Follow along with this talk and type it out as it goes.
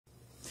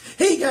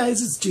Hey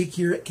guys, it's Jake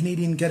here at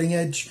Canadian Cutting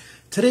Edge.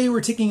 Today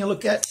we're taking a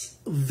look at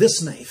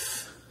this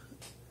knife.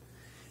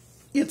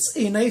 It's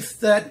a knife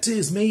that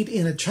is made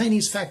in a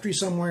Chinese factory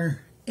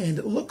somewhere, and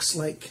it looks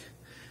like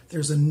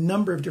there's a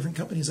number of different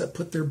companies that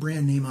put their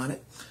brand name on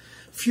it.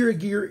 FURA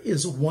Gear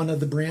is one of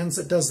the brands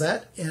that does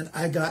that, and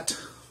I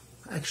got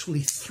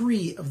actually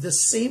 3 of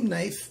this same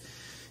knife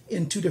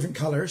in 2 different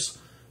colors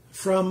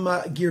from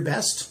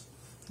GearBest.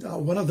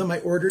 One of them I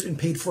ordered and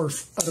paid for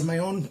out of my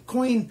own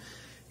coin,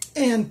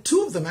 and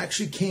 2 of them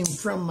actually came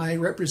from my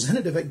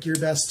representative at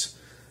GearBest.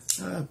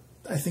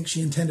 I think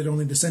she intended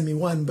only to send me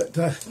 1, but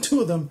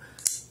 2 of them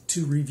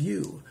to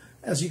review.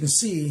 As you can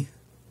see,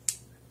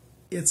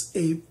 it's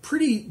a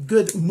pretty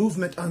good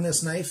movement on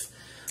this knife.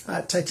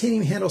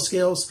 Titanium handle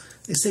scales,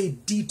 they say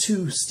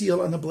D2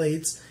 steel on the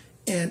blades,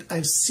 and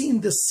I've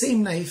seen this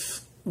same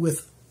knife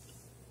with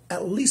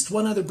at least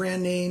one other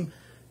brand name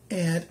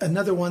and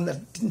another one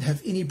that didn't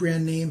have any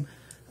brand name.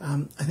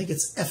 I think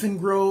it's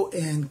Grow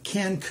and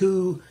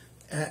Canku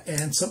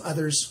and some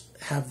others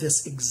have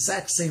this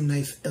exact same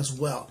knife as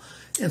well.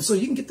 And so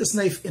you can get this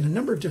knife in a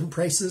number of different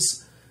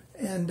prices,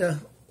 and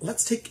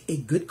let's take a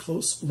good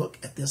close look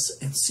at this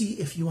and see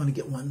if you want to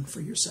get one for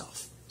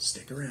yourself.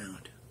 Stick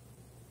around.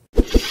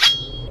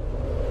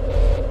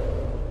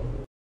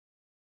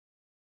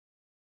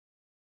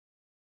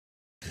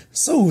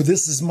 So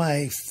this is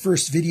my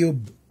first video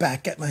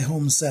back at my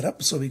home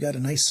setup, so we got a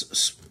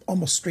nice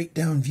almost straight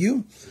down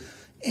view,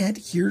 and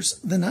here's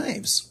the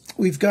knives.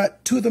 We've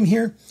got 2 of them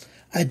here.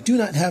 I do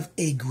not have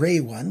a gray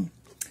one.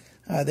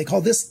 They call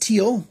this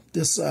teal,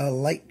 this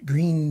light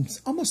green,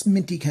 almost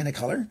minty kind of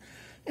color,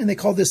 and they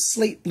call this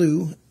slate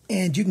blue,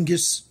 and you can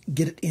just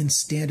get it in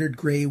standard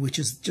gray, which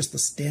is just the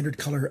standard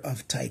color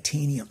of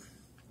titanium.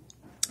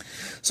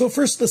 So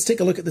first, let's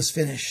take a look at this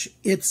finish.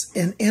 It's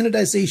an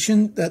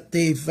anodization that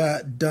they've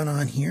done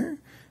on here,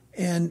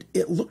 and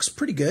it looks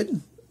pretty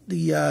good.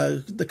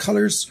 The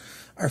colors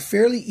are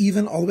fairly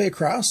even all the way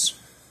across.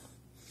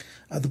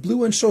 The blue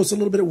one shows a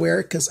little bit of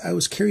wear because I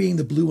was carrying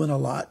the blue one a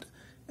lot,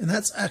 and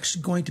that's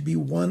actually going to be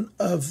one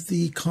of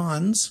the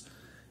cons.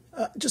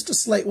 Just a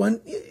slight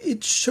one.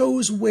 It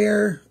shows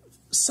wear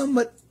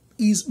somewhat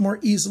more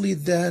easily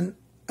than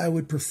I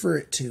would prefer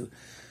it to.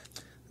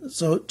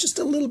 So just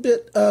a little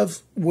bit of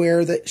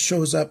wear that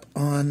shows up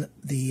on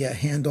the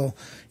handle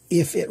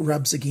if it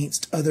rubs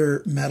against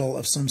other metal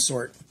of some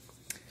sort.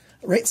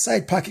 Right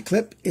side pocket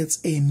clip, it's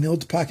a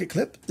milled pocket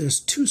clip. There's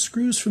 2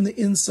 screws from the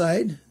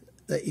inside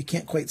that you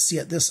can't quite see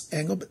at this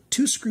angle, but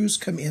 2 screws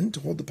come in to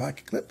hold the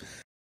pocket clip.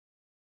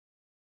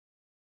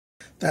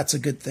 That's a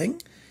good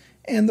thing.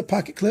 And the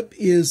pocket clip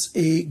is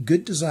a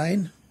good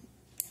design.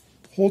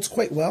 Holds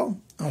quite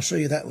well. I'll show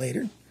you that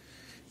later.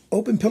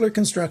 Open pillar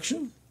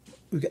construction.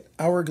 We've got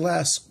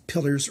hourglass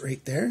pillars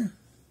right there.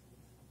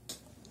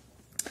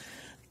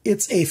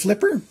 It's a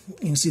flipper.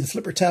 You can see the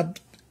flipper tab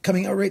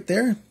coming out right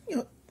there. You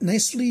know,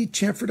 nicely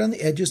chamfered on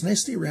the edges,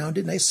 nicely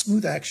rounded, nice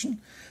smooth action.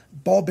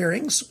 Ball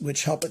bearings,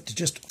 which help it to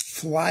just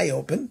fly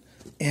open.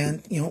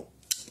 And, you know,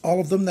 all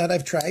of them that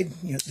I've tried,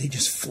 you know, they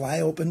just fly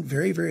open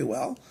very, very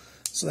well.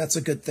 So that's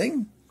a good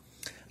thing.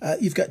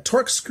 You've got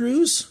Torx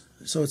screws,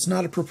 so it's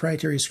not a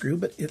proprietary screw,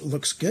 but it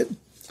looks good.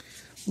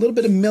 A little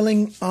bit of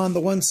milling on the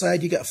one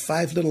side. You got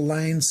 5 little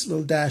lines,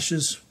 little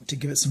dashes to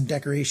give it some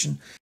decoration.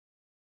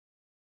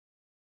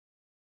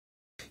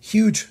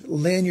 Huge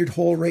lanyard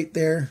hole right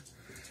there.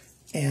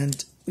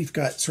 And we've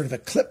got sort of a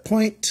clip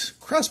point,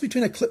 cross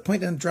between a clip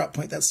point and a drop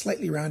point that's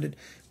slightly rounded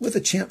with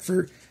a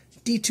chamfer.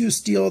 D2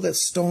 steel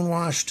that's stone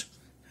washed.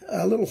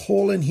 A little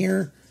hole in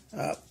here.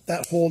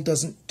 That hole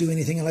doesn't do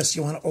anything unless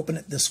you want to open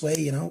it this way,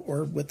 you know,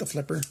 or with the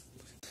flipper.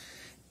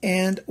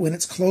 And when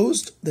it's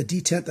closed, the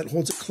detent that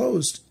holds it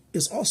closed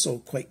is also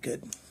quite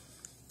good.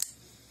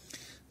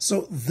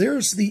 So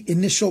there's the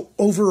initial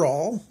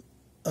overall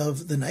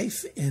of the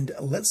knife, and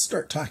let's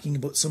start talking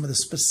about some of the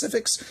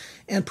specifics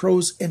and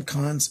pros and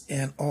cons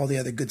and all the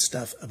other good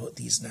stuff about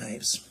these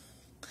knives.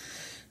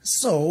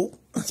 So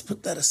let's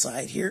put that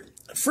aside here.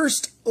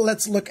 First,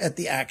 let's look at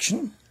the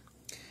action.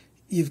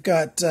 You've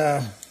got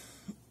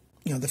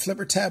you know, the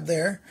flipper tab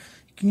there.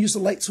 You can use the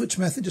light switch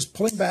method, just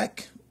pulling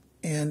back,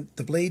 and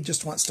the blade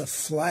just wants to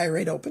fly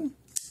right open.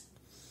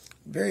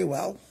 Very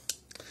well.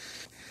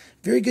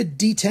 Very good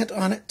detent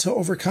on it to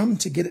overcome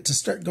to get it to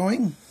start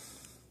going.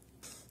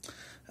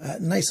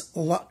 Nice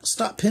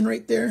stop pin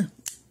right there.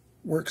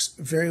 Works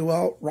very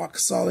well, rock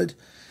solid.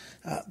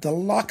 The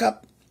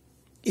lockup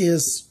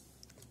is,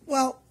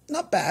 well,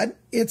 not bad.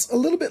 It's a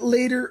little bit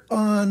later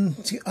on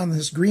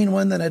this green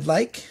one than I'd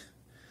like.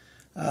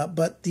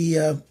 But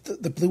the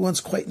blue one's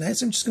quite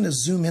nice. I'm just going to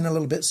zoom in a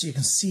little bit so you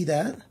can see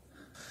that.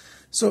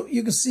 So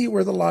you can see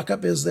where the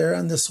lockup is there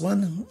on this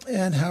one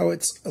and how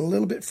it's a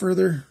little bit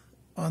further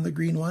on the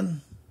green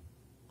one.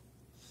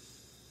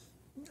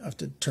 I have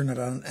to turn it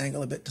on an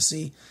angle a bit to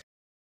see.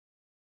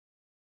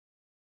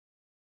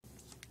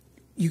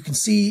 You can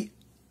see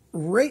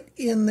right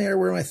in there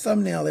where my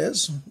thumbnail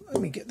is.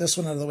 Let me get this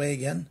one out of the way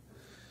again.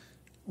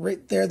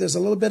 Right there, there's a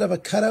little bit of a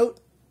cutout,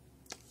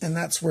 and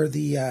that's where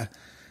the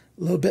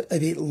little bit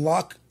of a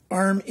lock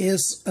arm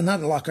is,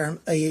 not a lock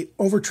arm, a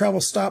over travel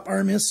stop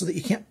arm is, so that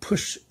you can't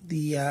push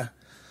the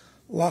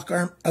lock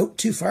arm out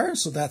too far.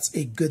 So that's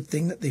a good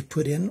thing that they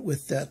put in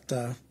with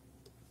that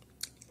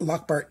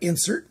lock bar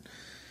insert.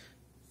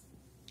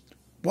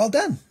 Well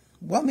done,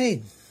 well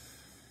made.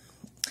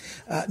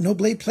 No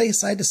blade play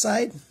side to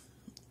side,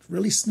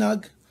 really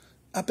snug,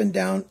 up and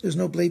down. There's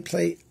no blade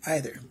play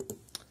either.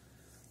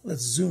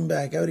 Let's zoom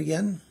back out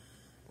again.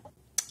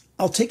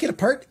 I'll take it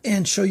apart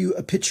and show you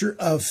a picture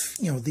of,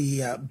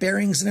 the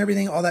bearings and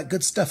everything, all that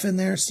good stuff in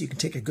there, so you can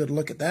take a good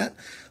look at that.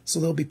 So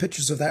there'll be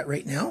pictures of that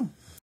right now.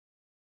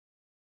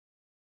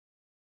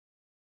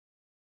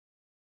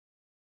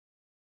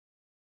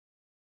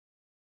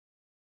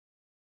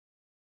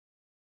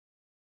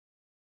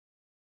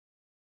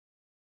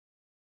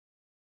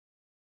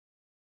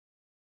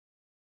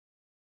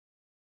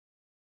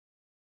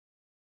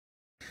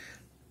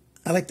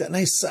 I like that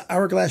nice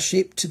hourglass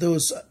shape to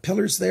those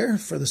pillars there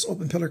for this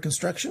open pillar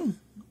construction.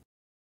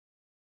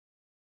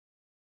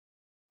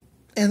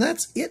 And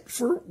that's it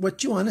for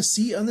what you want to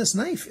see on this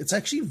knife. It's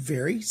actually a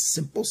very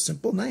simple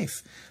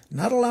knife.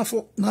 Not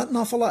an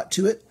awful lot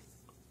to it.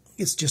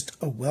 It's just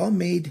a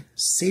well-made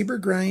saber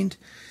grind,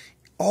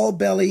 all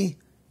belly,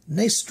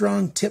 nice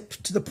strong tip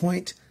to the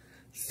point,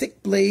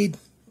 thick blade.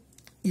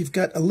 You've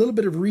got a little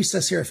bit of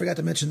recess here. I forgot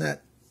to mention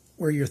that,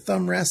 where your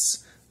thumb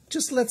rests.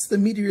 Just lets the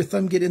meat of your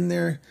thumb get in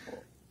there.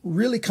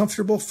 Really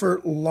comfortable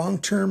for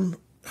long-term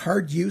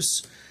hard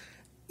use.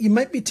 You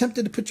might be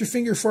tempted to put your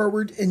finger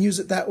forward and use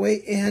it that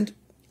way, and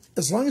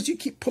as long as you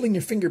keep pulling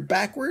your finger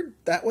backward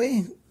that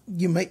way,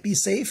 you might be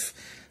safe.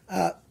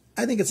 I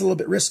think it's a little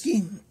bit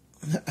risky.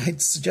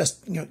 I'd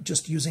suggest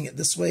just using it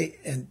this way,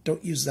 and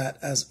don't use that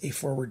as a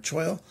forward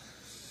choil.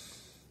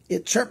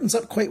 It sharpens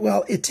up quite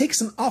well. It takes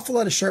an awful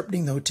lot of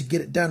sharpening though to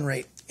get it done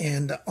right,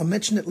 and I'll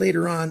mention it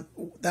later on.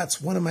 That's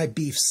one of my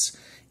beefs,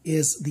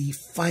 is the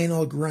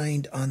final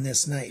grind on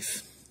this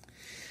knife.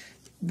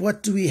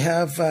 What do we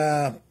have?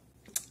 The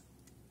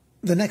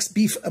next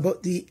beef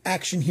about the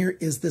action here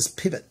is this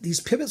pivot. These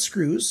pivot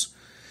screws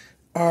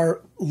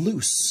are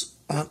loose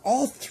on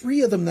all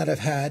three of them that I've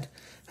had.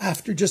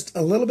 After just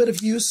a little bit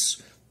of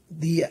use,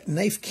 the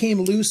knife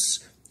came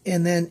loose,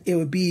 and then it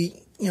would be,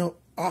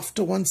 off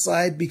to one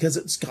side because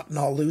it's gotten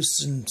all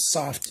loose and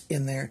soft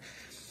in there.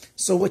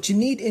 So what you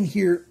need in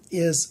here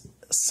is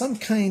some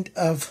kind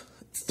of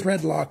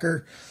thread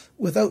locker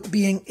without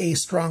being a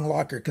strong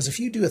locker, because if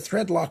you do a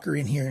thread locker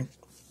in here,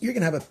 you're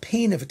going to have a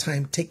pain of a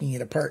time taking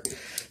it apart.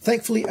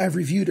 Thankfully, I've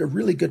reviewed a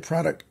really good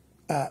product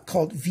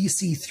called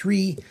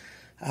VC3.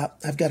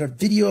 I've got a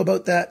video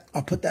about that.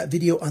 I'll put that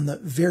video on the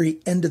very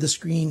end of the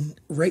screen,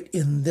 right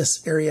in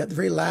this area, the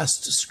very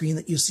last screen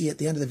that you see at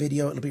the end of the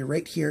video. It'll be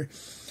right here.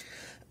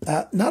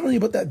 Not only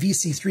about that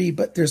VC3,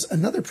 but there's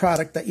another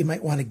product that you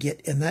might want to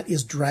get, and that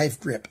is Drive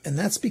Grip. And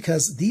that's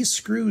because these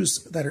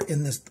screws that are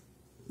in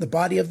the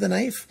body of the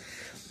knife,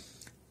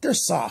 they're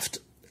soft,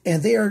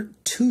 and they are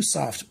too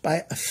soft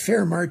by a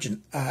fair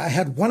margin. I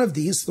had one of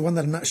these, the one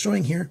that I'm not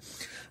showing here.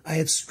 I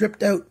had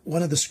stripped out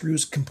one of the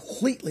screws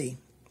completely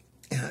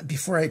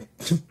before I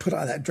put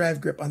on that Drive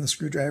Grip on the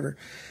screwdriver,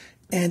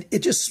 and it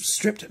just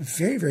stripped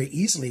very, very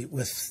easily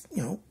with,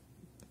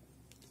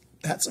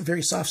 that's a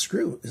very soft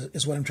screw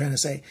is what I'm trying to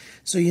say.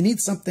 So you need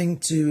something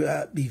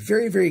to be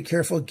very, very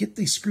careful. Get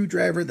the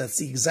screwdriver that's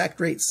the exact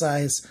right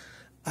size.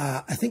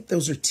 I think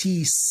those are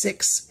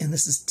T6 and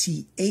this is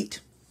T8.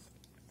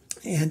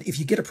 And if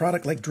you get a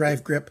product like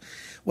Drive Grip,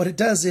 what it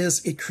does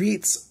is it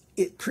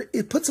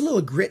puts a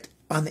little grit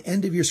on the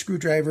end of your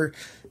screwdriver,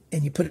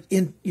 and you put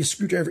your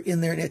screwdriver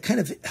in there, and it kind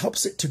of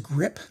helps it to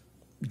grip,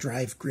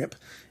 Drive Grip,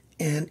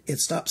 and it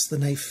stops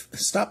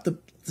the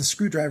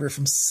screwdriver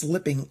from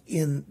slipping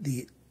in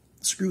the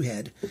screw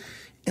head.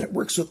 And it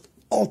works with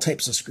all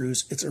types of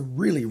screws. It's a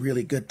really,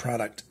 really good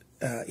product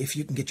if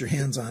you can get your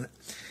hands on it.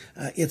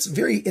 It's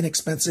very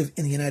inexpensive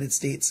in the United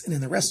States, and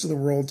in the rest of the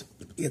world,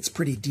 it's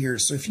pretty dear.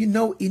 So if you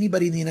know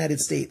anybody in the United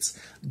States,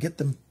 get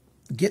them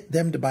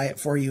to buy it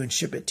for you and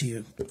ship it to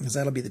you, because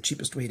that'll be the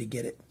cheapest way to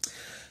get it.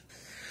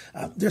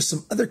 There's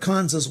some other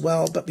cons as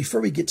well, but before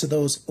we get to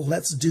those,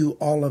 let's do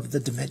all of the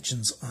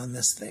dimensions on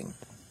this thing.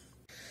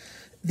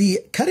 The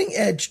cutting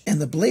edge and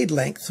the blade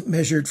length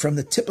measured from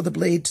the tip of the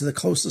blade to the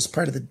closest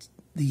part of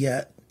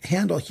the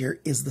handle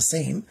here is the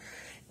same.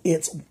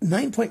 It's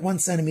 9.1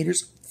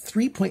 centimeters,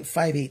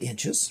 3.58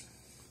 inches.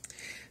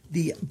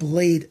 The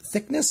blade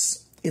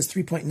thickness is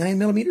 3.9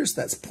 millimeters.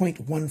 That's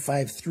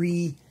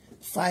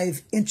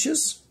 0.1535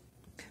 inches.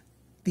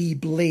 The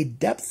blade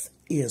depth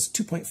is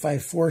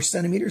 2.54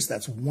 centimeters.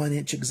 That's 1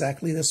 inch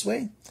exactly this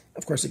way.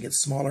 Of course, it gets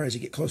smaller as you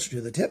get closer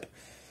to the tip.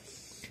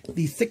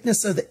 The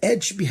thickness of the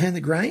edge behind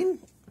the grind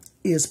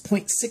is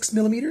 0.6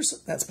 millimeters.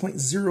 That's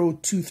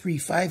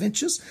 0.0235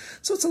 inches.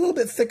 So it's a little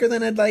bit thicker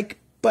than I'd like,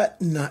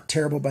 but not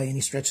terrible by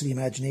any stretch of the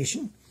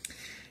imagination.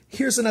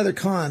 Here's another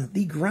con,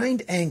 the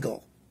grind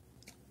angle.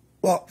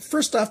 Well,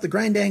 first off, the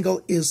grind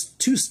angle is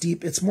too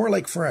steep. It's more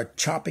like for a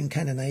chopping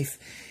kind of knife.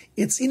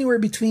 It's anywhere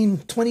between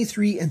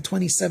 23 and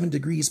 27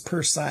 degrees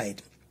per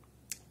side.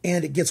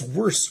 And it gets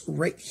worse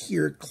right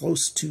here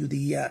close to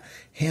the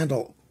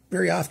handle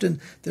very often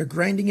they're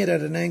grinding it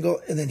at an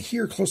angle, and then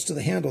here close to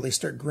the handle, they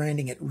start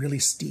grinding it really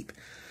steep.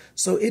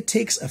 So it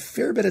takes a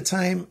fair bit of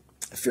time,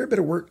 a fair bit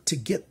of work to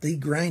get the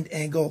grind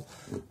angle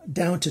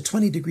down to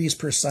 20 degrees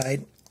per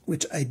side,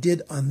 which I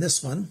did on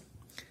this one.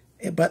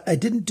 But I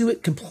didn't do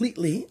it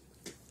completely.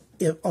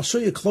 I'll show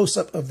you a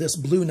close-up of this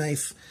blue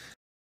knife.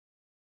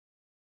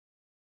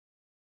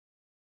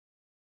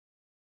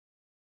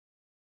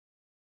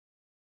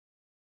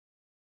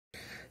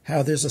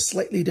 How there's a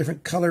slightly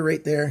different color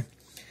right there.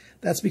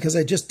 That's because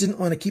I just didn't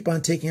want to keep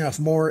on taking off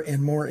more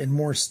and more and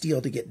more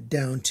steel to get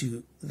down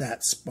to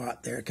that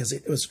spot there, because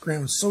it was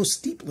ground so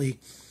steeply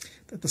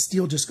that the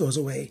steel just goes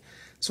away.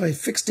 So I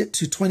fixed it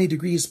to 20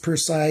 degrees per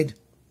side.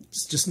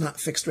 It's just not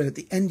fixed right at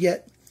the end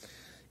yet.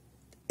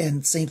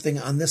 And same thing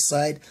on this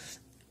side.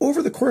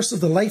 Over the course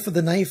of the life of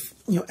the knife,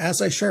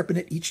 as I sharpen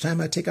it, each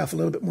time I take off a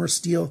little bit more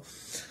steel,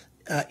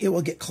 it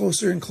will get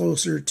closer and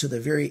closer to the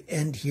very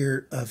end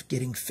here of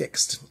getting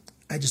fixed.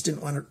 I just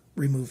didn't want to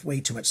remove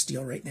way too much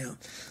steel right now.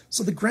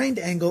 So the grind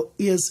angle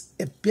is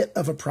a bit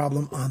of a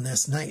problem on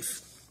this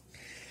knife.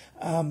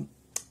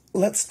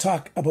 Let's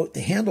talk about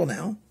the handle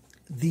now.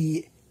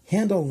 The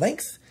handle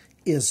length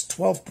is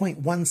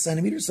 12.1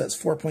 centimeters. That's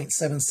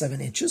 4.77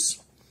 inches.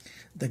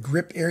 The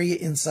grip area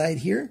inside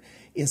here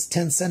is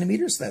 10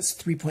 centimeters. That's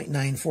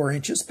 3.94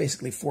 inches,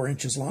 basically 4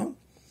 inches long.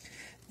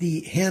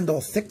 The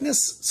handle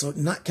thickness, so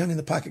not counting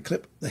the pocket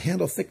clip, the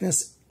handle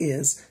thickness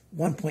is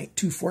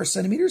 1.24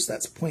 centimeters.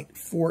 That's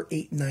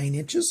 0.489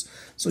 inches.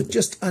 So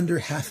just under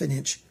half an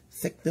inch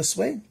thick this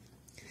way.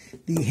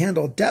 The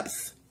handle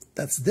depth,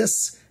 that's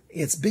this.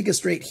 It's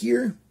biggest right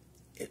here.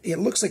 It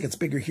looks like it's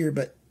bigger here,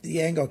 but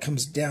the angle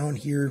comes down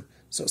here,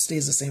 so it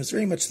stays the same. It's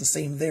very much the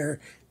same there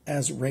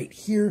as right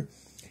here.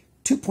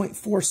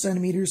 2.4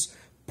 centimeters,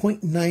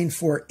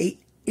 0.948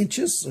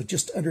 inches, so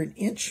just under an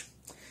inch.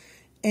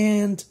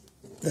 And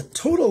the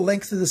total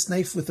length of this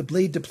knife with the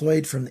blade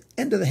deployed from the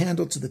end of the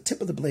handle to the tip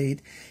of the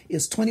blade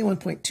is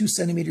 21.2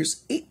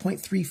 centimeters,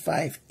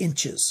 8.35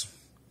 inches.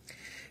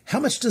 How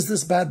much does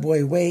this bad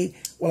boy weigh?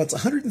 Well, it's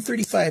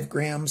 135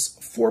 grams,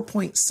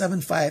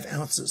 4.75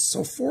 ounces.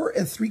 So 4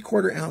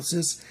 3/4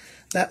 ounces.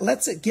 That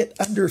lets it get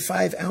under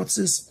 5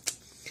 ounces.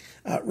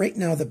 Right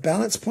now, the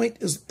balance point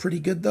is pretty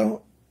good,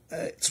 though.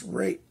 It's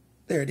right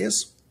there. It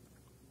is.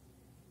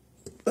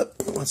 It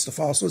wants to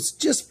fall. So it's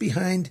just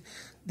behind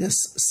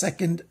this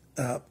second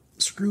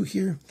screw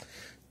here,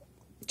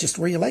 just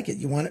where you like it.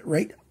 You want it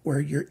right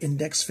where your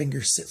index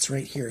finger sits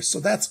right here. So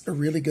that's a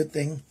really good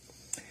thing.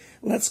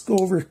 Let's go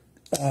over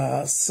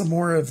some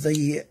more of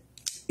the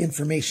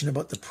information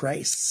about the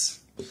price.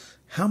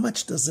 How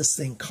much does this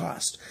thing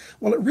cost?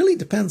 Well, it really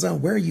depends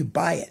on where you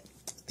buy it.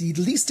 The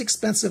least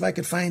expensive I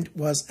could find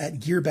was at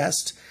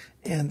GearBest,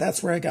 and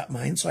that's where I got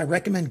mine. So I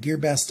recommend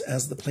GearBest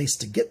as the place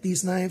to get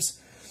these knives.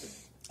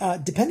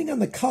 Depending on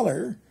the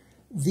color,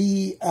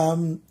 the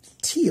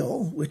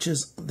teal, which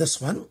is this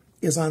one,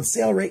 is on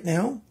sale right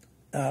now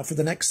for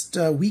the next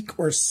week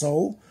or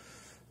so.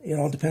 It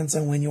all depends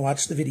on when you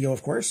watch the video,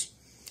 of course.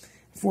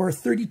 For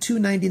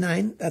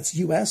 $32.99, that's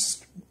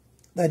US.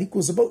 That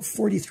equals about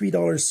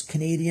 $43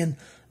 Canadian,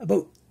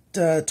 about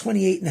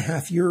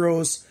 28.5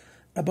 euros,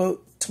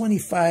 about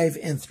 25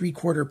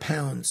 3/4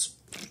 pounds,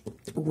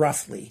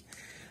 roughly.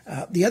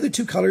 The other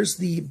two colors,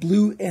 the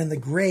blue and the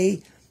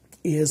gray,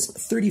 is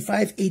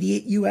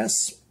 $35.88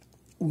 US,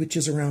 which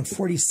is around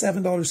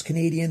 $47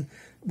 Canadian,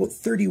 about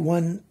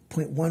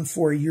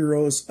 31.14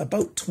 euros,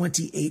 about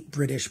 28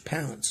 British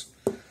pounds.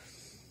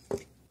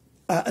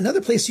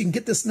 Another place you can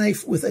get this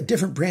knife with a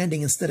different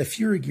branding instead of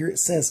FURA Gear, it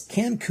says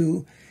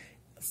Canku,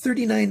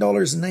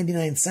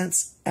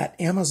 $39.99 at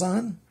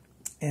Amazon,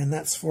 and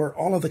that's for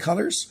all of the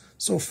colors.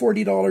 So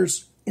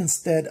 $40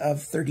 instead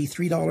of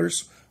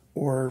 $33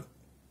 or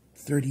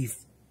 $36.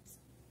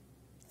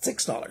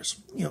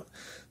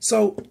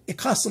 So it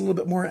costs a little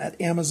bit more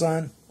at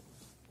Amazon,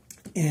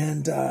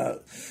 and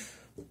the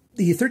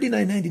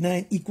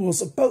 $39.99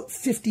 equals about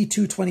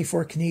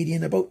 $52.24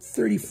 Canadian, about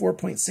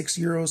 34.6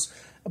 euros,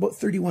 about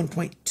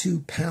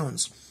 31.2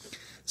 pounds.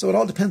 So it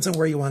all depends on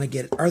where you want to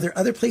get it. Are there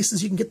other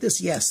places you can get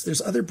this? Yes,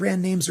 there's other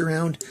brand names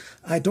around.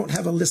 I don't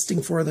have a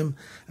listing for them.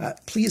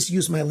 Please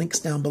use my links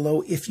down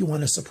below if you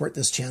want to support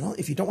this channel.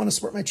 If you don't want to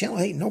support my channel,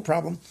 hey, no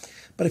problem.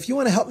 But if you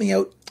want to help me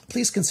out,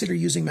 please consider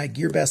using my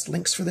GearBest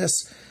links for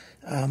this,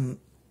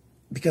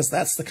 because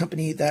that's the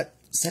company that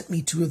sent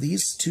me 2 of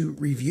these to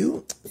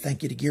review.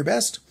 Thank you to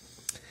GearBest.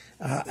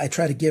 I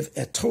try to give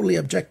a totally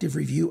objective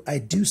review. I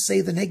do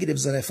say the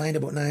negatives that I find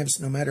about knives,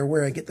 no matter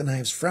where I get the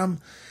knives from.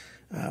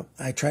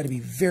 I try to be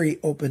very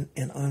open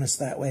and honest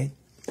that way.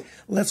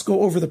 Let's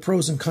go over the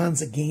pros and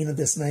cons again of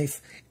this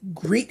knife.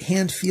 Great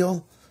hand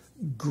feel,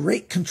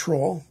 great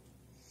control.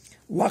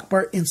 Lock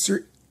bar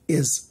insert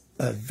is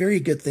a very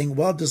good thing,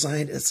 well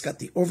designed. It's got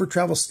the over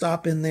travel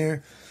stop in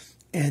there,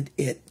 and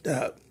it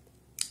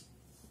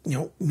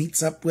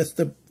meets up with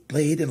the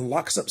blade and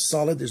locks up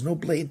solid. There's no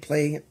blade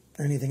playing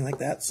or anything like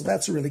that, so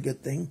that's a really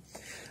good thing.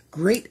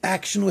 Great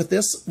action with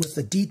this, with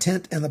the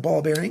detent and the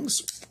ball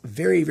bearings.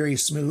 Very, very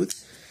smooth.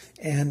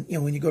 And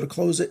when you go to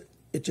close it,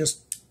 it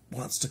just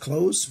wants to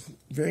close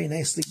very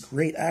nicely.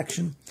 Great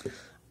action.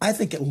 I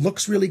think it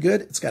looks really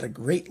good. It's got a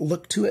great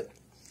look to it.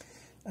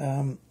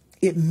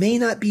 It may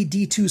not be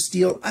D2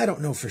 steel. I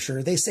don't know for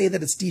sure. They say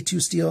that it's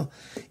D2 steel.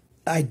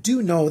 I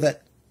do know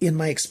that in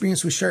my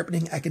experience with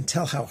sharpening, I can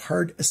tell how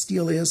hard a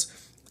steel is,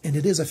 and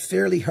it is a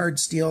fairly hard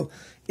steel.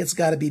 It's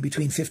got to be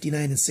between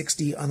 59 and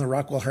 60 on the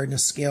Rockwell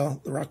hardness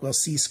scale, the Rockwell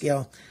C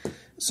scale.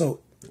 So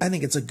I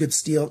think it's a good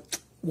steel.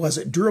 Was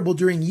it durable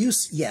during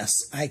use?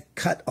 Yes. I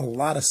cut a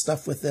lot of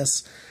stuff with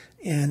this,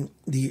 and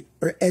the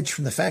edge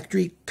from the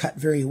factory cut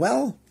very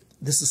well.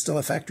 This is still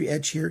a factory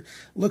edge here.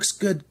 Looks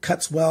good,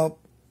 cuts well.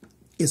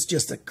 It's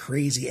just a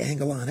crazy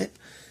angle on it.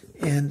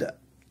 And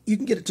you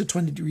can get it to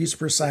 20 degrees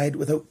per side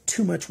without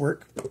too much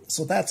work.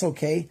 So that's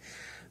okay.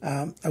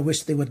 I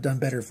wish they would have done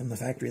better from the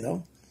factory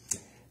though.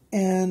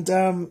 And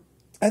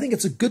I think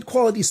it's a good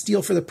quality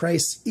steel for the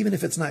price, even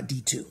if it's not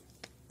D2.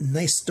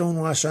 Nice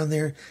stonewash on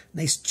there.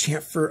 Nice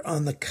chamfer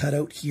on the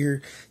cutout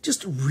here.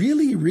 Just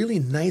really, really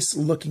nice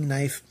looking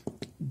knife.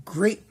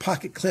 Great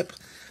pocket clip.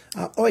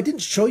 Oh, I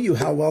didn't show you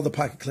how well the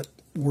pocket clip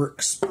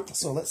works.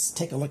 So let's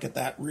take a look at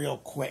that real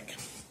quick.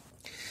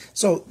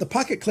 So the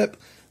pocket clip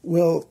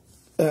will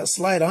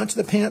slide onto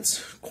the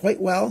pants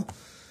quite well.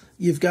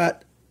 You've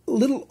got a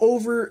little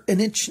over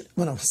an inch,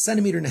 well, no,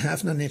 centimeter and a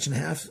half, not an inch and a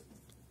half.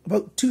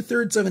 About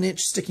 2/3 of an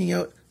inch sticking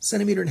out,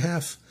 centimeter and a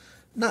half.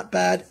 Not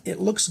bad. It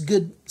looks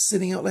good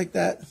sitting out like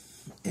that.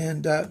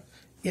 And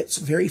it's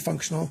very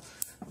functional.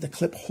 The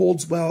clip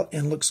holds well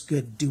and looks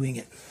good doing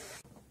it.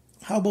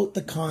 How about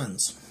the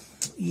cons?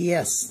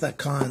 Yes, the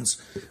cons.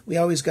 We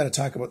always got to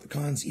talk about the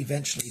cons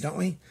eventually, don't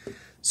we?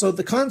 So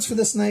the cons for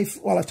this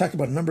knife, well, I've talked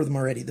about a number of them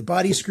already. The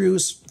body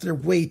screws, they're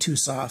way too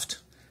soft.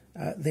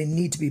 They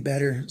need to be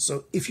better.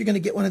 So if you're going to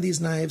get one of these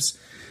knives,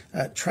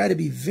 try to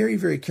be very,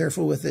 very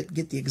careful with it.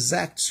 Get the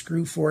exact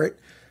screw for it,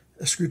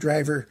 a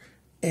screwdriver,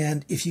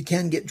 and if you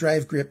can get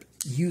drive grip,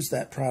 use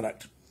that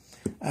product.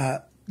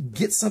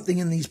 Get something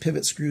in these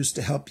pivot screws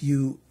to help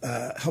you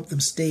help them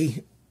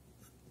stay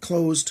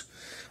closed,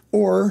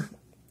 or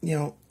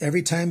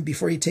every time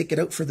before you take it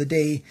out for the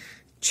day,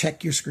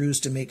 check your screws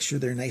to make sure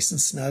they're nice and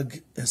snug,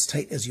 as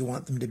tight as you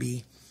want them to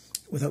be,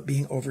 without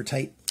being over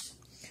tight.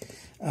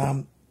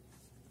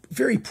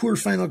 Very poor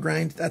final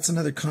grind. That's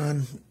another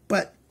con,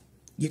 but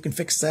you can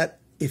fix that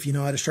if you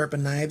know how to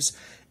sharpen knives.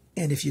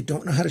 And if you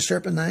don't know how to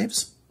sharpen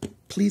knives,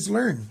 please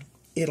learn.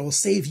 It'll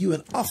save you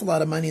an awful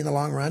lot of money in the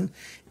long run,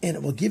 and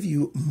it will give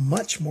you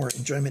much more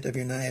enjoyment of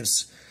your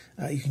knives.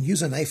 You can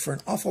use a knife for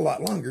an awful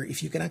lot longer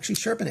if you can actually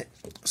sharpen it.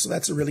 So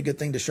that's a really good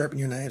thing, to sharpen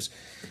your knives.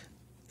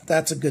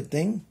 That's a good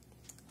thing.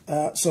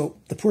 So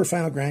the poor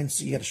final grind,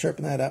 so you got to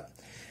sharpen that up.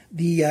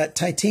 The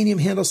titanium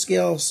handles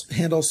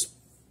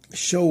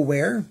show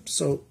wear,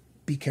 so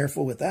be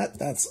careful with that.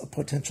 That's a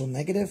potential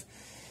negative.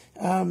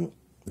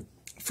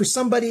 For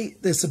somebody,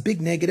 that's a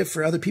big negative.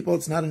 For other people,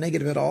 it's not a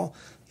negative at all,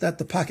 that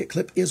the pocket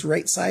clip is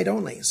right side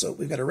only. So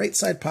we've got a right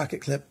side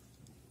pocket clip,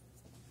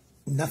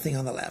 nothing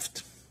on the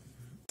left.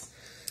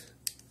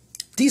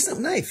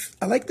 Decent knife.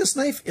 I like this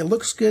knife. It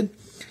looks good.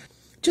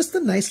 Just the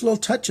nice little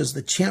touches.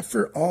 The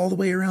chamfer all the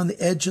way around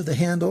the edge of the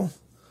handle.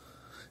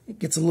 It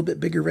gets a little bit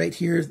bigger right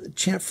here. The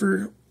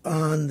chamfer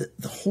on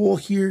the hole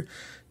here.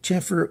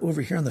 Chamfer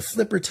over here on the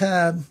flipper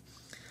tab.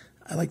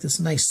 I like this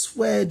nice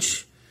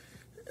swedge.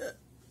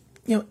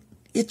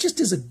 It just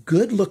is a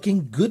good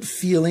looking, good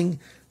feeling,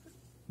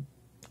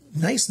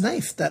 nice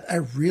knife that I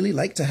really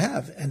like to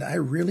have, and I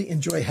really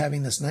enjoy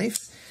having this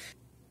knife.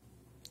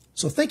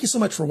 So thank you so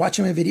much for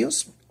watching my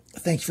videos.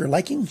 Thank you for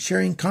liking,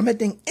 sharing,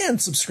 commenting, and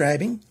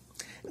subscribing.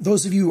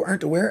 Those of you who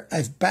aren't aware,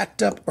 I've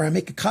backed up, or I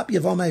make a copy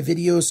of all my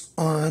videos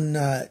on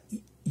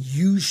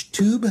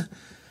YouTube.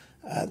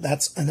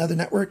 That's another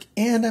network,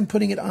 and I'm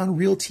putting it on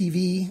Real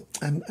TV.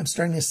 I'm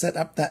starting to set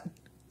up that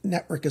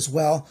network as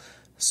well,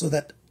 so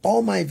that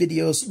all my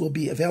videos will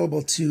be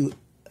available to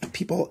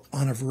people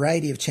on a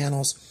variety of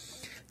channels,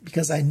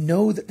 because I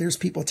know that there's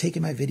people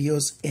taking my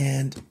videos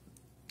and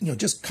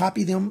just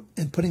copy them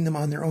and putting them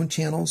on their own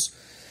channels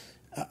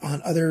on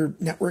other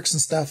networks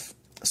and stuff.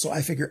 So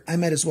I figure I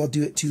might as well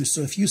do it too. So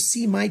if you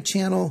see my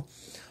channel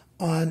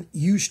on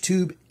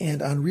YouTube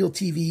and on Real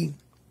TV,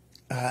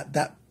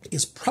 that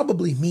is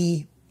probably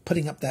me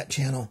putting up that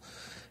channel.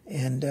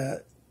 And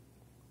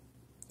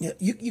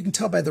you can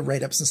tell by the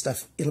write-ups and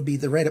stuff.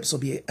 The write-ups will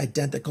be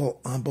identical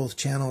on both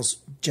channels,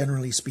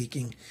 generally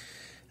speaking,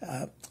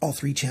 all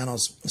three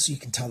channels. So you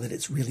can tell that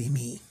it's really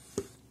me.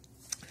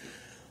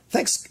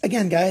 Thanks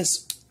again,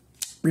 guys.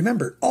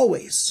 Remember,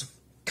 always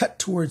cut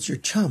towards your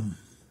chum,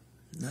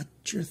 not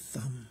your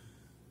thumb.